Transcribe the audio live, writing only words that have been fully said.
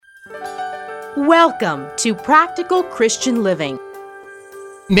Welcome to Practical Christian Living.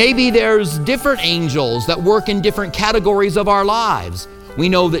 Maybe there's different angels that work in different categories of our lives. We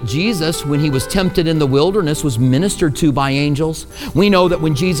know that Jesus, when he was tempted in the wilderness, was ministered to by angels. We know that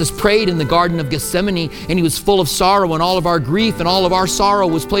when Jesus prayed in the Garden of Gethsemane and he was full of sorrow and all of our grief and all of our sorrow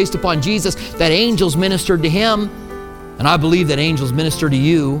was placed upon Jesus, that angels ministered to him. And I believe that angels minister to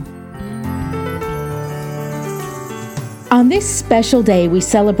you. On this special day, we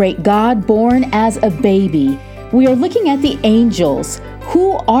celebrate God born as a baby. We are looking at the angels.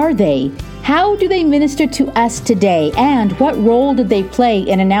 Who are they? How do they minister to us today? And what role did they play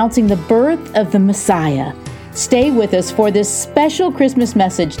in announcing the birth of the Messiah? Stay with us for this special Christmas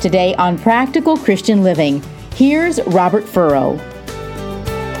message today on Practical Christian Living. Here's Robert Furrow.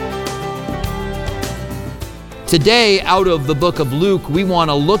 Today, out of the book of Luke, we want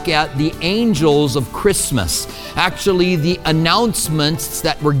to look at the angels of Christmas. Actually, the announcements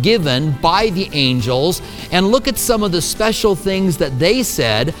that were given by the angels, and look at some of the special things that they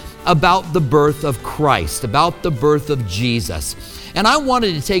said about the birth of Christ, about the birth of Jesus. And I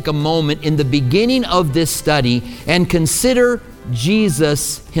wanted to take a moment in the beginning of this study and consider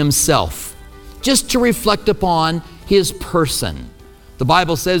Jesus himself, just to reflect upon his person. The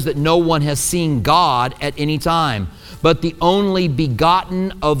Bible says that no one has seen God at any time, but the only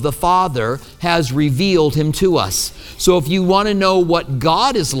begotten of the Father has revealed him to us. So if you want to know what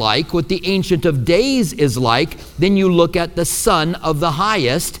God is like, what the Ancient of Days is like, then you look at the Son of the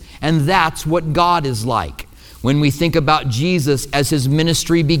Highest, and that's what God is like. When we think about Jesus as his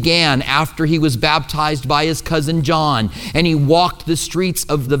ministry began after he was baptized by his cousin John, and he walked the streets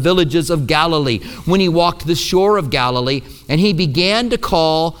of the villages of Galilee, when he walked the shore of Galilee, and he began to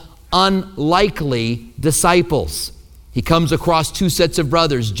call unlikely disciples. He comes across two sets of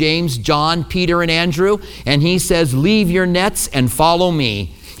brothers, James, John, Peter, and Andrew, and he says, "Leave your nets and follow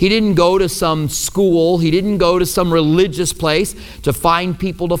me." He didn't go to some school. He didn't go to some religious place to find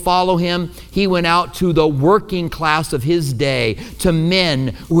people to follow him. He went out to the working class of his day, to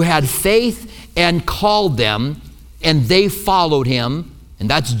men who had faith and called them, and they followed him. And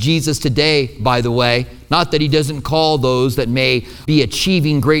that's Jesus today, by the way. Not that he doesn't call those that may be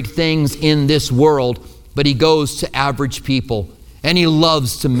achieving great things in this world, but he goes to average people, and he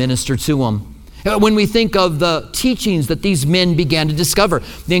loves to minister to them. When we think of the teachings that these men began to discover,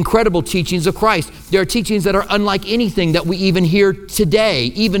 the incredible teachings of Christ, there are teachings that are unlike anything that we even hear today,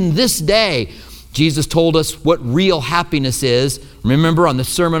 even this day. Jesus told us what real happiness is. Remember on the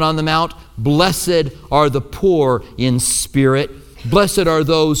Sermon on the Mount, blessed are the poor in spirit. Blessed are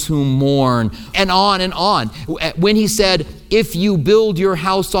those who mourn, and on and on. When he said, if you build your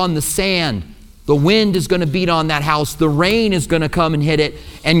house on the sand, the wind is going to beat on that house. The rain is going to come and hit it.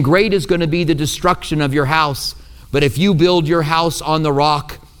 And great is going to be the destruction of your house. But if you build your house on the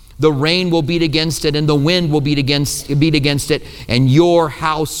rock, the rain will beat against it and the wind will beat against it, and your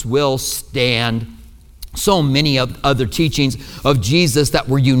house will stand. So many of other teachings of Jesus that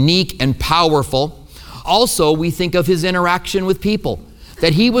were unique and powerful. Also, we think of his interaction with people,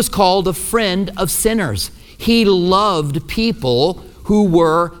 that he was called a friend of sinners. He loved people who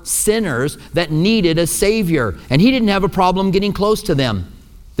were sinners that needed a Savior. And he didn't have a problem getting close to them.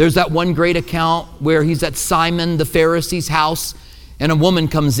 There's that one great account where he's at Simon the Pharisee's house, and a woman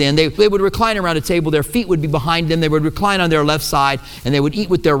comes in. They would recline around a table. Their feet would be behind them. They would recline on their left side, and they would eat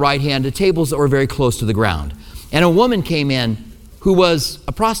with their right hand at tables that were very close to the ground. And a woman came in who was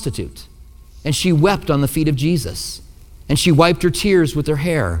a prostitute, and she wept on the feet of Jesus, and she wiped her tears with her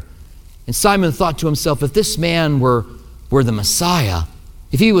hair. And Simon thought to himself, if this man were the Messiah,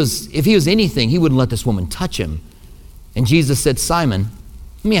 if he was anything, he wouldn't let this woman touch him. And Jesus said, Simon,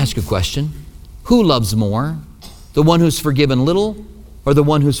 let me ask you a question. Who loves more, the one who's forgiven little or the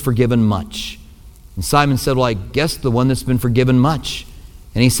one who's forgiven much? And Simon said, well, I guess the one that's been forgiven much.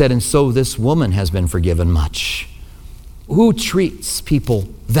 And he said, and so this woman has been forgiven much. Who treats people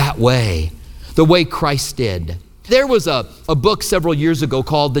that way, the way Christ did? There was a book several years ago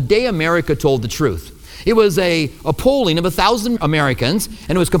called The Day America Told the Truth. It was a polling of 1,000 Americans,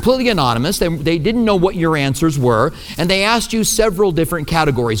 and it was completely anonymous. They didn't know what your answers were, and they asked you several different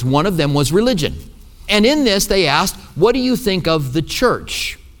categories. One of them was religion. And in this, they asked, what do you think of the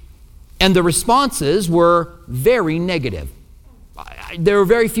church? And the responses were very negative. There were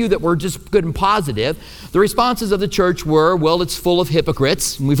very few that were just good and positive. The responses of the church were, well, it's full of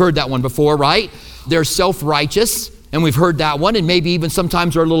hypocrites. And we've heard that one before, right? They're self-righteous. And we've heard that one, and maybe even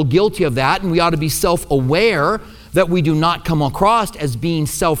sometimes are a little guilty of that, and we ought to be self-aware that we do not come across as being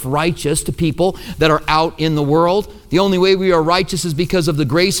self-righteous to people that are out in the world. The only way we are righteous is because of the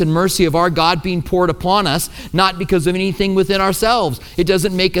grace and mercy of our God being poured upon us, not because of anything within ourselves. It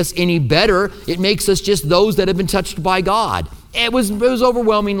doesn't make us any better. It makes us just those that have been touched by God. It was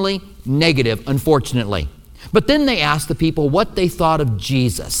overwhelmingly negative, unfortunately. But then they asked the people what they thought of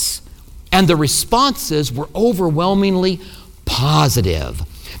Jesus. And the responses were overwhelmingly positive.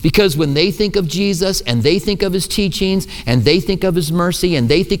 Because when they think of Jesus and they think of his teachings and they think of his mercy and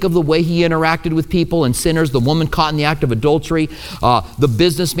they think of the way he interacted with people and sinners, the woman caught in the act of adultery, the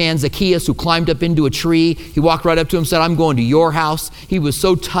businessman Zacchaeus who climbed up into a tree, he walked right up to him and said, I'm going to your house. He was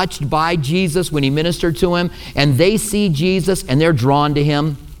so touched by Jesus when he ministered to him, and they see Jesus and they're drawn to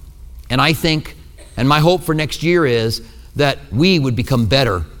him. And I think, and my hope for next year is that we would become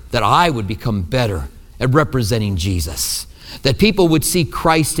better, that I would become better at representing Jesus. That people would see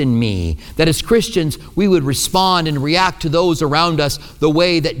Christ in me. That as Christians, we would respond and react to those around us the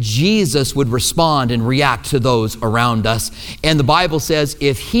way that Jesus would respond and react to those around us. And the Bible says,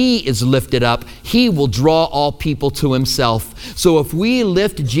 if he is lifted up, he will draw all people to himself. So if we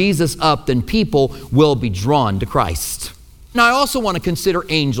lift Jesus up, then people will be drawn to Christ. Now, I also want to consider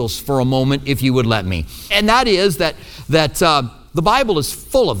angels for a moment, if you would let me. And that is that the Bible is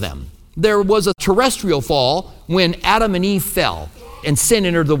full of them. There was a terrestrial fall when Adam and Eve fell and sin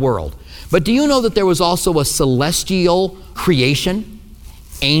entered the world. But do you know that there was also a celestial creation?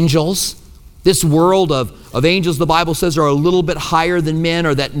 Angels. This world of angels, the Bible says, are a little bit higher than men,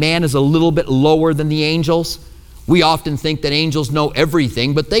 or that man is a little bit lower than the angels. We often think that angels know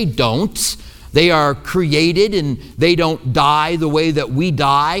everything, but they don't. They are created and they don't die the way that we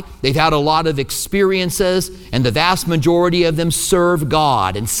die. They've had a lot of experiences, and the vast majority of them serve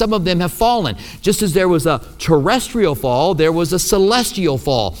God. And some of them have fallen. Just as there was a terrestrial fall, there was a celestial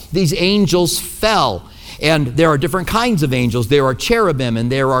fall. These angels fell. And there are different kinds of angels. There are cherubim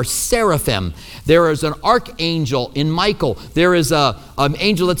and there are seraphim. There is an archangel in Michael. There is an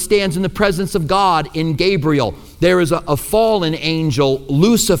angel that stands in the presence of God in Gabriel. There is a fallen angel,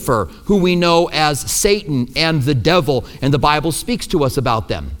 Lucifer, who we know as Satan and the devil, and the Bible speaks to us about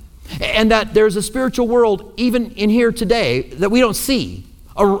them. And that there's a spiritual world, even in here today, that we don't see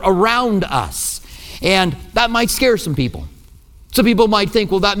around us. And that might scare some people. Some people might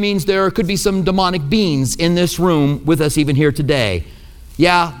think, well, that means there could be some demonic beings in this room with us even here today.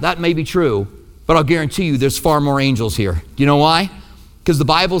 Yeah, that may be true, but I'll guarantee you there's far more angels here. Do you know why? Because the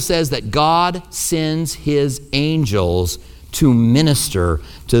Bible says that God sends his angels to minister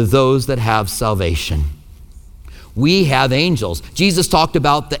to those that have salvation. We have angels. Jesus talked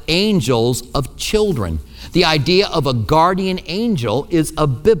about the angels of children. The idea of a guardian angel is a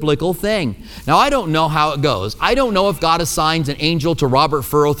biblical thing. Now, I don't know how it goes. I don't know if God assigns an angel to Robert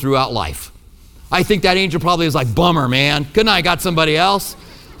Furrow throughout life. I think that angel probably is like, bummer, man. Couldn't I got somebody else?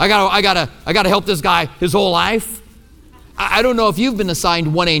 I gotta help this guy his whole life. I don't know if you've been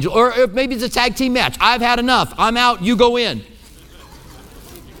assigned one angel, or if maybe it's a tag team match. I've had enough. I'm out. You go in.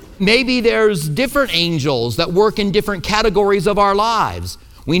 Maybe there's different angels that work in different categories of our lives.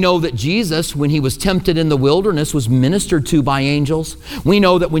 We know that Jesus, when he was tempted in the wilderness, was ministered to by angels. We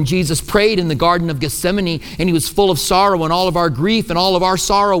know that when Jesus prayed in the Garden of Gethsemane and he was full of sorrow, and all of our grief and all of our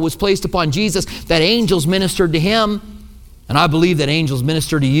sorrow was placed upon Jesus, that angels ministered to him. And I believe that angels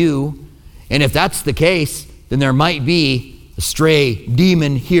minister to you. And if that's the case, then there might be a stray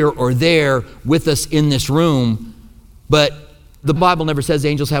demon here or there with us in this room. But the Bible never says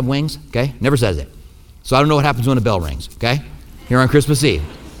angels have wings, okay? Never says it. So I don't know what happens when a bell rings, okay? Here on Christmas Eve.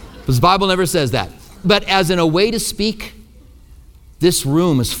 But the Bible never says that. But as in a way to speak, this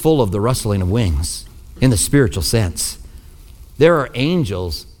room is full of the rustling of wings in the spiritual sense. There are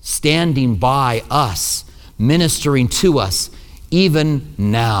angels standing by us, ministering to us even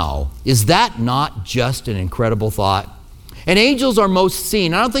now. Is that not just an incredible thought? And angels are most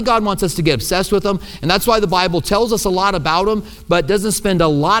seen. I don't think God wants us to get obsessed with them, and that's why the Bible tells us a lot about them, but doesn't spend a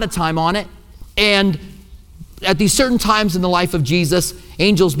lot of time on it. And at these certain times in the life of Jesus,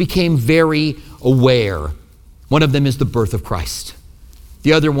 angels became very aware. One of them is the birth of Christ.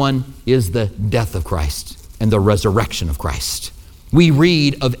 The other one is the death of Christ and the resurrection of Christ. We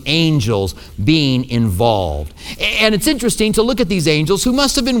read of angels being involved. And it's interesting to look at these angels who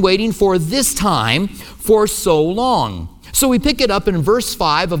must have been waiting for this time for so long. So we pick it up in verse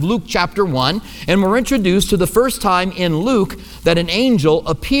 5 of Luke chapter 1, and we're introduced to the first time in Luke that an angel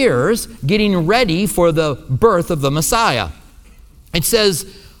appears getting ready for the birth of the Messiah. It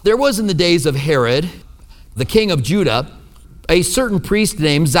says, there was in the days of Herod, the king of Judah, a certain priest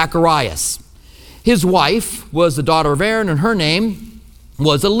named Zacharias. His wife was the daughter of Aaron, and her name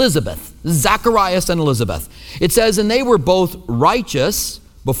was Elizabeth. Zacharias and Elizabeth. It says, and they were both righteous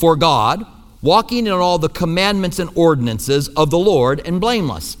before God, walking in all the commandments and ordinances of the Lord and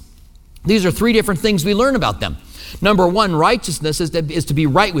blameless. These are three different things we learn about them. Number one, righteousness is to be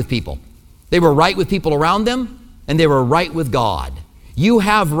right with people. They were right with people around them, and they were right with God. You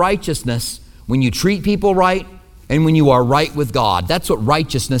have righteousness when you treat people right and when you are right with God. That's what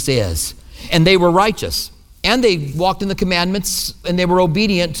righteousness is. And they were righteous. And they walked in the commandments, and they were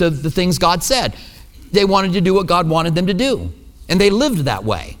obedient to the things God said. They wanted to do what God wanted them to do. And they lived that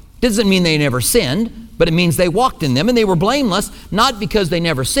way. Doesn't mean they never sinned, but it means they walked in them, and they were blameless, not because they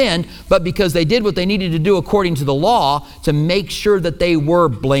never sinned, but because they did what they needed to do according to the law to make sure that they were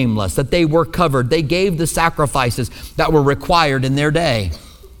blameless, that they were covered. They gave the sacrifices that were required in their day.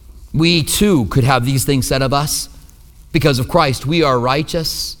 We too could have these things said of us. Because of Christ, we are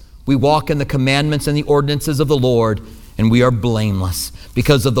righteous. We walk in the commandments and the ordinances of the Lord, and we are blameless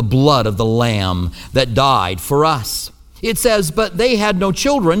because of the blood of the Lamb that died for us. It says, but they had no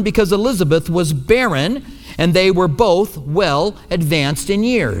children because Elizabeth was barren, and they were both well advanced in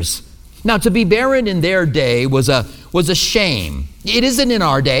years. Now, to be barren in their day was a shame. It isn't in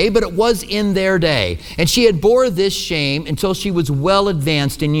our day, but it was in their day. And she had bore this shame until she was well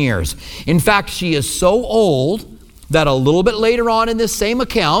advanced in years. In fact, she is so old that a little bit later on in this same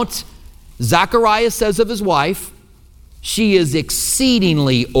account, Zacharias says of his wife, she is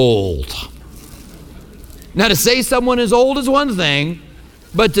exceedingly old. Now, to say someone is old is one thing,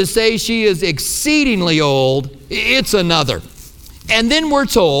 but to say she is exceedingly old, it's another. And then we're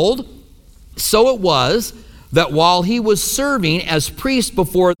told, so it was that while he was serving as priest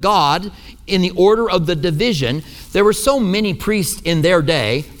before God in the order of the division, there were so many priests in their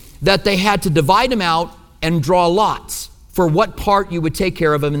day that they had to divide them out and draw lots for what part you would take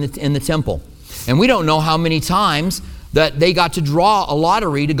care of them in the temple. And we don't know how many times that they got to draw a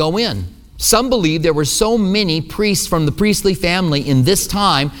lottery to go in. Some believe there were so many priests from the priestly family in this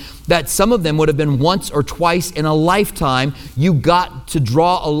time that some of them would have been once or twice in a lifetime. You got to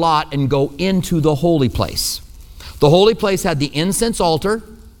draw a lot and go into the holy place. The holy place had the incense altar.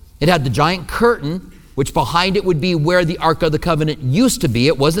 It had the giant curtain, which behind it would be where the Ark of the Covenant used to be.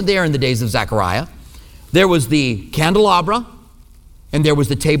 It wasn't there in the days of Zechariah. There was the candelabra, and there was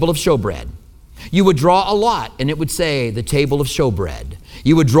the table of showbread. You would draw a lot, and it would say the table of showbread.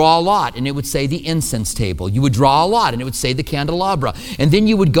 You would draw a lot, and it would say the incense table. You would draw a lot, and it would say the candelabra. And then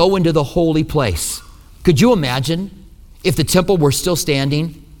you would go into the holy place. Could you imagine if the temple were still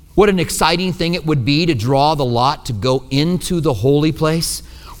standing? What an exciting thing it would be to draw the lot to go into the holy place,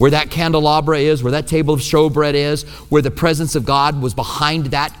 where that candelabra is, where that table of showbread is, where the presence of God was behind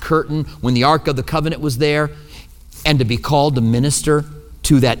that curtain when the Ark of the Covenant was there, and to be called to minister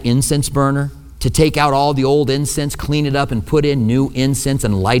to that incense burner, to take out all the old incense, clean it up, and put in new incense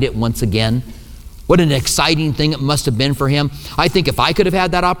and light it once again. What an exciting thing it must have been for him. I think if I could have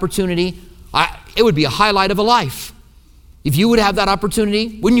had that opportunity, it would be a highlight of a life. If you would have that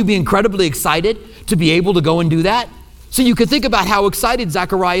opportunity, wouldn't you be incredibly excited to be able to go and do that? So you could think about how excited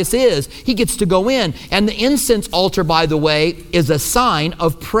Zacharias is. He gets to go in. And the incense altar, by the way, is a sign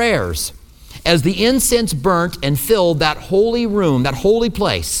of prayers. As the incense burnt and filled that holy room, that holy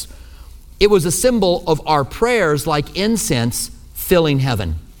place, it was a symbol of our prayers like incense filling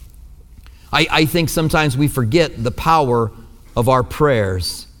heaven. I think sometimes we forget the power of our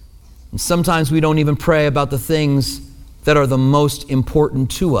prayers. And sometimes we don't even pray about the things that are the most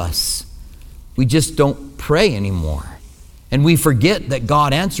important to us. We just don't pray anymore. And we forget that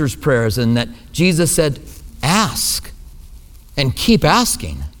God answers prayers and that Jesus said, ask and keep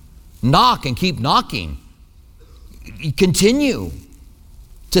asking. Knock and keep knocking. Continue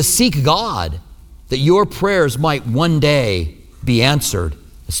to seek God, that your prayers might one day be answered,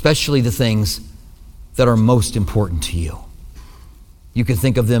 especially the things that are most important to you. You can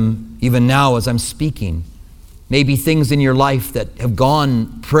think of them even now as I'm speaking. Maybe things in your life that have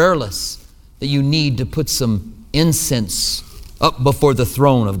gone prayerless, that you need to put some incense up before the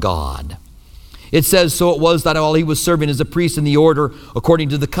throne of God. It says, so it was that while he was serving as a priest in the order, according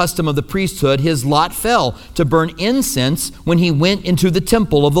to the custom of the priesthood, his lot fell to burn incense when he went into the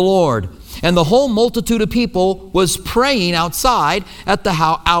temple of the Lord. And the whole multitude of people was praying outside at the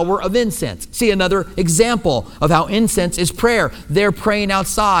hour of incense. See, another example of how incense is prayer. They're praying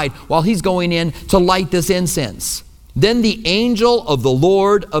outside while he's going in to light this incense. Then the angel of the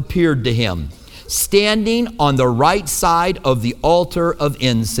Lord appeared to him, standing on the right side of the altar of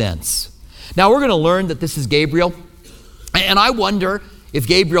incense. Now, we're going to learn that this is Gabriel. And I wonder if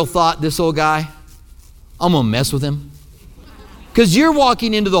Gabriel thought, this old guy, I'm going to mess with him. Because you're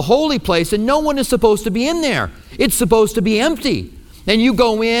walking into the holy place and no one is supposed to be in there. It's supposed to be empty. And you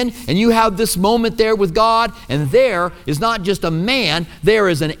go in and you have this moment there with God, and there is not just a man, there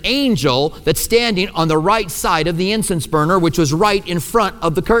is an angel that's standing on the right side of the incense burner, which was right in front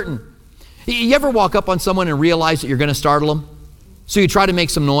of the curtain. You ever walk up on someone and realize that you're going to startle them? So you try to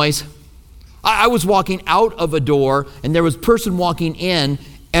make some noise? I was walking out of a door, and there was a person walking in,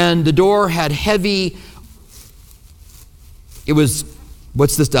 and the door had heavy, it was,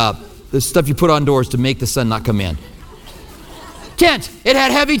 what's this stuff? The stuff you put on doors to make the sun not come in. Tint. It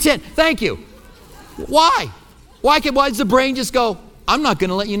had heavy tint. Thank you. Why? Why does the brain just go, I'm not going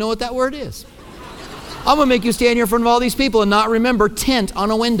to let you know what that word is. I'm going to make you stand here in front of all these people and not remember tint on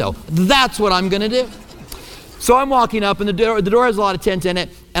a window. That's what I'm going to do. So I'm walking up, and the door has a lot of tint in it,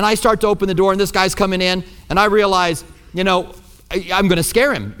 and I start to open the door, and this guy's coming in, and I realize, I'm going to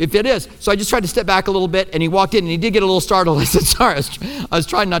scare him if it is. So I just tried to step back a little bit, and he walked in, and he did get a little startled. I said, sorry, I was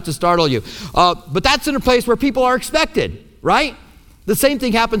trying not to startle you. But that's in a place where people are expected, right? The same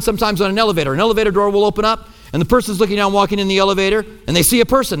thing happens sometimes on an elevator. An elevator door will open up, and the person's looking down, walking in the elevator, and they see a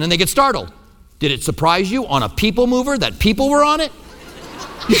person, and they get startled. Did it surprise you on a people mover that people were on it?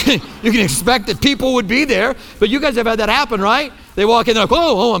 You can expect that people would be there, but you guys have had that happen, right? They walk in, they're like,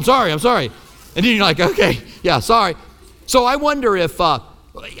 oh, I'm sorry. And then you're like, okay, yeah, sorry. So I wonder if, I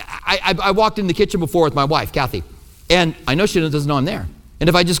walked in the kitchen before with my wife, Kathy, and I know she doesn't know I'm there. And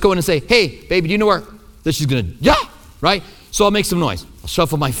if I just go in and say, hey, baby, do you know where? Then she's going to, yeah, right? So I'll make some noise. I'll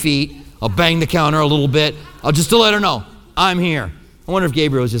shuffle my feet. I'll bang the counter a little bit. I'll just to let her know, I'm here. I wonder if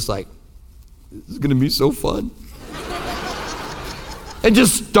Gabriel was just like, this is going to be so fun. And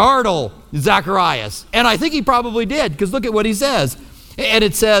just startle Zacharias. And I think he probably did, because look at what he says. And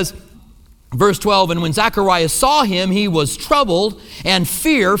it says, verse 12, and when Zacharias saw him, he was troubled, and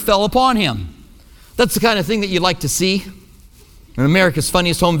fear fell upon him. That's the kind of thing that you like to see in America's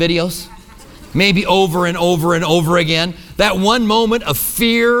Funniest Home Videos. Maybe over and over and over again. That one moment of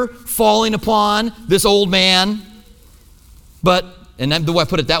fear falling upon this old man. But, and the way I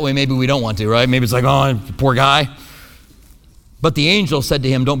put it that way, maybe we don't want to, right? Maybe it's like, oh, poor guy. But the angel said to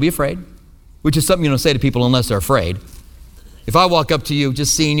him, don't be afraid, which is something you don't say to people unless they're afraid. If I walk up to you,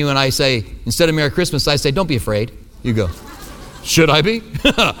 just seeing you, and I say, instead of Merry Christmas, I say, don't be afraid. You go, should I be?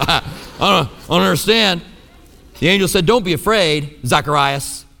 I don't understand. The angel said, don't be afraid,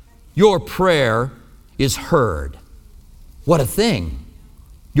 Zacharias. Your prayer is heard. What a thing.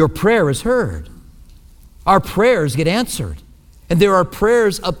 Your prayer is heard. Our prayers get answered. And there are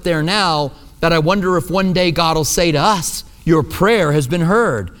prayers up there now that I wonder if one day God will say to us, your prayer has been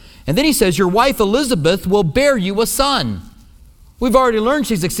heard. And then he says, your wife Elizabeth will bear you a son. We've already learned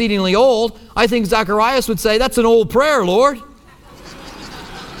she's exceedingly old. I think Zacharias would say, that's an old prayer, Lord.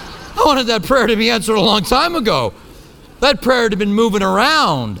 I wanted that prayer to be answered a long time ago. That prayer had been moving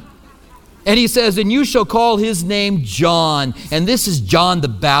around. And he says, and you shall call his name John. And this is John the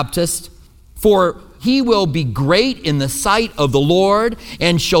Baptist. For he will be great in the sight of the Lord,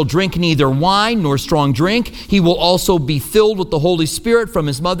 and shall drink neither wine nor strong drink. He will also be filled with the Holy Spirit from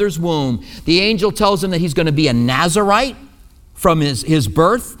his mother's womb. The angel tells him that he's going to be a Nazarite from his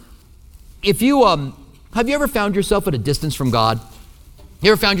birth. If you, have you ever found yourself at a distance from God?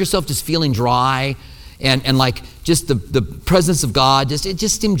 You ever found yourself just feeling dry and like just the presence of God, it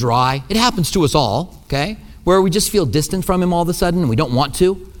just seemed dry? It happens to us all, okay? Where we just feel distant from him all of a sudden and we don't want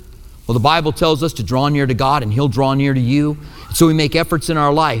to. Well, the Bible tells us to draw near to God and he'll draw near to you. So we make efforts in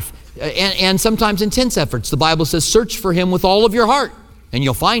our life and sometimes intense efforts. The Bible says, search for him with all of your heart and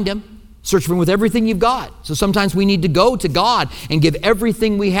you'll find him. Search for him with everything you've got. So sometimes we need to go to God and give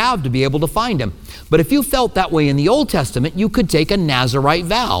everything we have to be able to find him. But if you felt that way in the Old Testament, you could take a Nazarite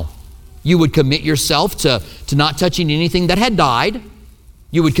vow. You would commit yourself to not touching anything that had died.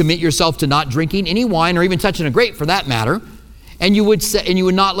 You would commit yourself to not drinking any wine or even touching a grape for that matter. And you would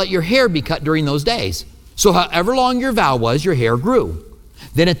not let your hair be cut during those days. So however long your vow was, your hair grew.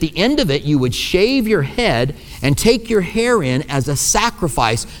 Then at the end of it, you would shave your head and take your hair in as a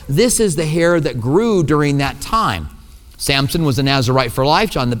sacrifice. This is the hair that grew during that time. Samson was a Nazarite for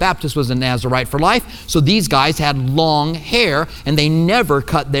life. John the Baptist was a Nazarite for life. So these guys had long hair and they never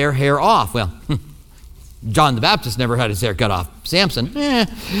cut their hair off. Well, John the Baptist never had his hair cut off. Samson,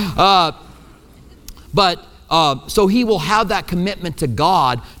 so he will have that commitment to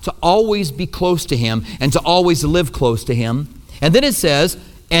God to always be close to him and to always live close to him. And then it says,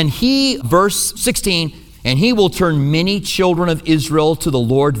 and he, verse 16, and he will turn many children of Israel to the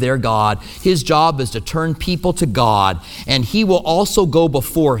Lord their God. His job is to turn people to God. And he will also go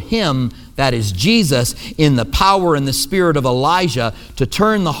before him, that is Jesus, in the power and the spirit of Elijah, to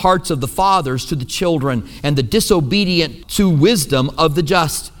turn the hearts of the fathers to the children and the disobedient to wisdom of the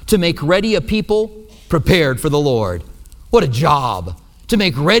just, to make ready a people prepared for the Lord. What a job to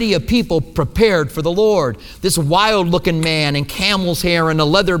make ready a people prepared for the Lord. This wild-looking man in camel's hair and a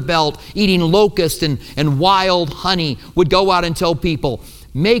leather belt, eating locust and wild honey, would go out and tell people,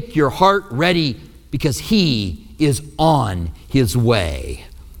 make your heart ready because he is on his way.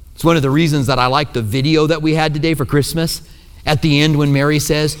 It's one of the reasons that I like the video that we had today for Christmas. At the end when Mary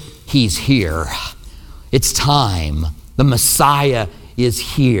says, he's here. It's time. The Messiah is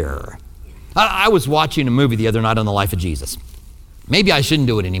here. I was watching a movie the other night on the life of Jesus. Maybe I shouldn't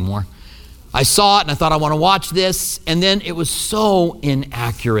do it anymore. I saw it and I thought I want to watch this, and then it was so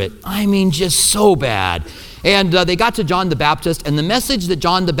inaccurate. I mean, just so bad. And they got to John the Baptist, and the message that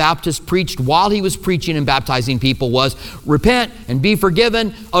John the Baptist preached while he was preaching and baptizing people was, repent and be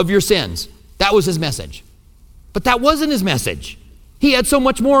forgiven of your sins. That was his message. But that wasn't his message. He had so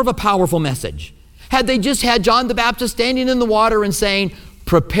much more of a powerful message. Had they just had John the Baptist standing in the water and saying,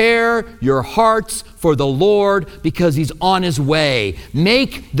 prepare your hearts for the Lord because he's on his way.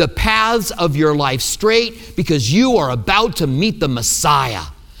 Make the paths of your life straight because you are about to meet the Messiah.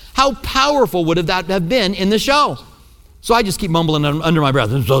 How powerful would that have been in the show? So I just keep mumbling under my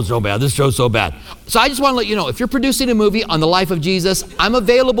breath, this show's so bad, this show's so bad. So I just want to let you know, if you're producing a movie on the life of Jesus, I'm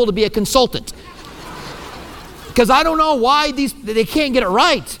available to be a consultant. Because I don't know why they can't get it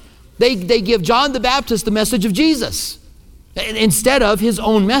right. They give John the Baptist the message of Jesus instead of his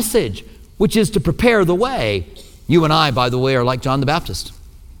own message, which is to prepare the way. You and I, by the way, are like John the Baptist.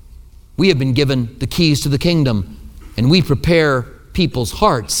 We have been given the keys to the kingdom, and we prepare people's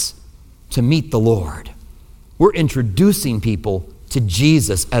hearts to meet the Lord. We're introducing people to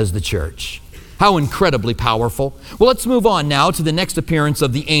Jesus as the church. How incredibly powerful. Well, let's move on now to the next appearance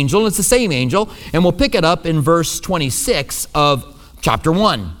of the angel. It's the same angel, and we'll pick it up in verse 26 of chapter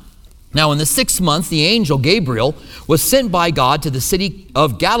 1. Now, in the 6th month, the angel Gabriel was sent by God to the city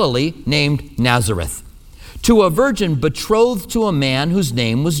of Galilee named Nazareth, to a virgin betrothed to a man whose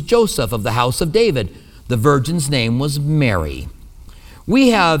name was Joseph of the house of David. The virgin's name was Mary.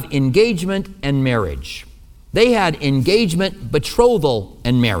 We have engagement and marriage. They had engagement, betrothal,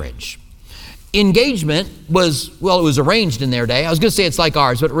 and marriage. Engagement was, it was arranged in their day. I was going to say it's like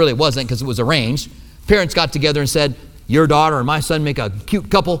ours, but it really wasn't because it was arranged. Parents got together and said, your daughter and my son make a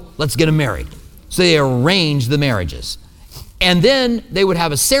cute couple, let's get them married. So they arranged the marriages. And then they would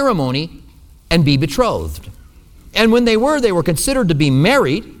have a ceremony and be betrothed. And when they were considered to be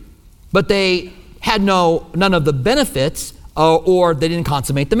married, but they had none of the benefits or they didn't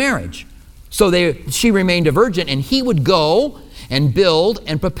consummate the marriage. So she remained a virgin, and he would go and build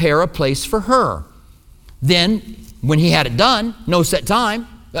and prepare a place for her. Then, when he had it done, no set time,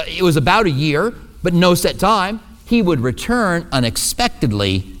 it was about a year, but no set time, he would return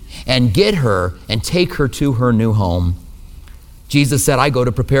unexpectedly and get her and take her to her new home. Jesus said, I go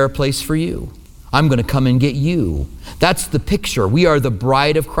to prepare a place for you. I'm going to come and get you. That's the picture. We are the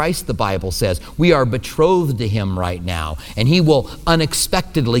bride of Christ, the Bible says. We are betrothed to him right now, and he will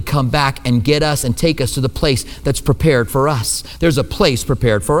unexpectedly come back and get us and take us to the place that's prepared for us. There's a place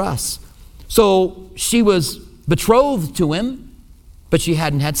prepared for us. So she was betrothed to him, but she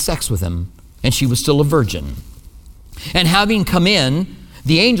hadn't had sex with him, and she was still a virgin. And having come in,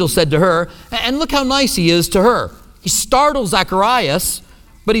 the angel said to her, and look how nice he is to her. He startled Zacharias,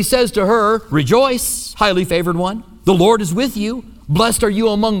 but he says to her, rejoice, highly favored one. The Lord is with you. Blessed are you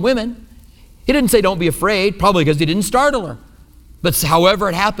among women. He didn't say don't be afraid, probably because he didn't startle her. But however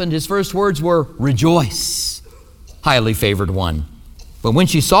it happened, his first words were, rejoice, highly favored one. But when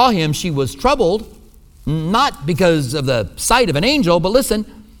she saw him, she was troubled, not because of the sight of an angel, but listen,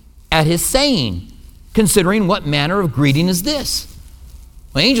 at his saying, considering what manner of greeting is this.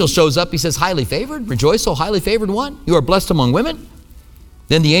 When the angel shows up, he says, highly favored, rejoice, O highly favored one. You are blessed among women.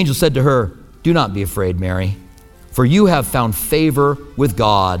 Then the angel said to her, do not be afraid, Mary, for you have found favor with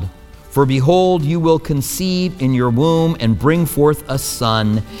God. For behold, you will conceive in your womb and bring forth a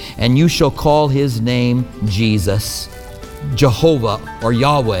son, and you shall call his name Jesus. Jehovah or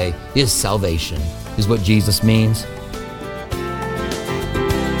Yahweh is salvation, is what Jesus means.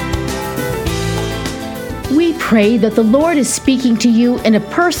 We pray that the Lord is speaking to you in a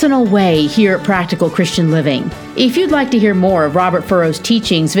personal way here at Practical Christian Living. If you'd like to hear more of Robert Furrow's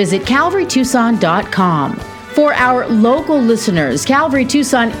teachings, visit CalvaryTucson.com. For our local listeners, Calvary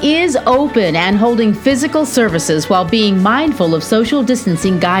Tucson is open and holding physical services while being mindful of social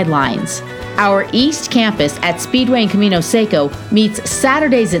distancing guidelines. Our East Campus at Speedway and Camino Seco meets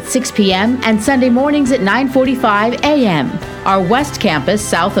Saturdays at 6 p.m. and Sunday mornings at 9:45 a.m. Our West Campus,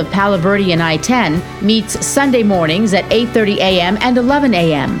 south of Palo Verde and I-10, meets Sunday mornings at 8:30 a.m. and 11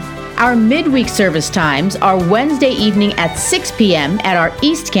 a.m. Our midweek service times are Wednesday evening at 6 p.m. at our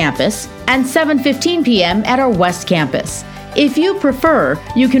East Campus and 7:15 p.m. at our West Campus. If you prefer,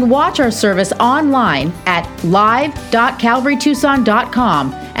 you can watch our service online at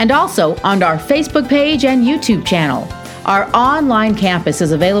live.calvarytucson.com and also on our Facebook page and YouTube channel. Our online campus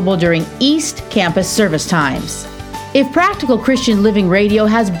is available during East Campus service times. If Practical Christian Living Radio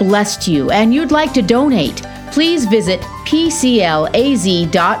has blessed you and you'd like to donate, please visit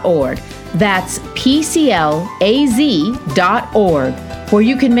PCLAZ.org. That's PCLAZ.org, where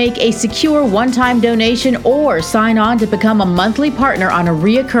you can make a secure one-time donation or sign on to become a monthly partner on a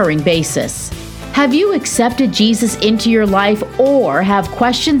reoccurring basis. Have you accepted Jesus into your life or have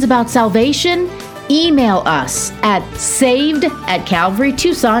questions about salvation? Email us at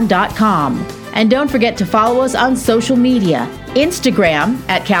saved@calvarytucson.com. And don't forget to follow us on social media, Instagram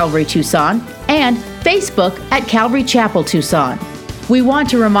at Calvary Tucson and Facebook at Calvary Chapel Tucson. We want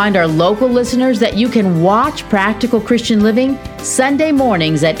to remind our local listeners that you can watch Practical Christian Living Sunday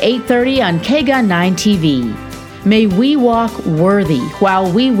mornings at 8:30 on KGUN 9 TV. May we walk worthy while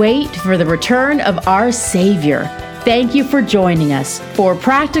we wait for the return of our Savior. Thank you for joining us for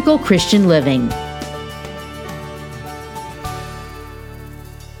Practical Christian Living.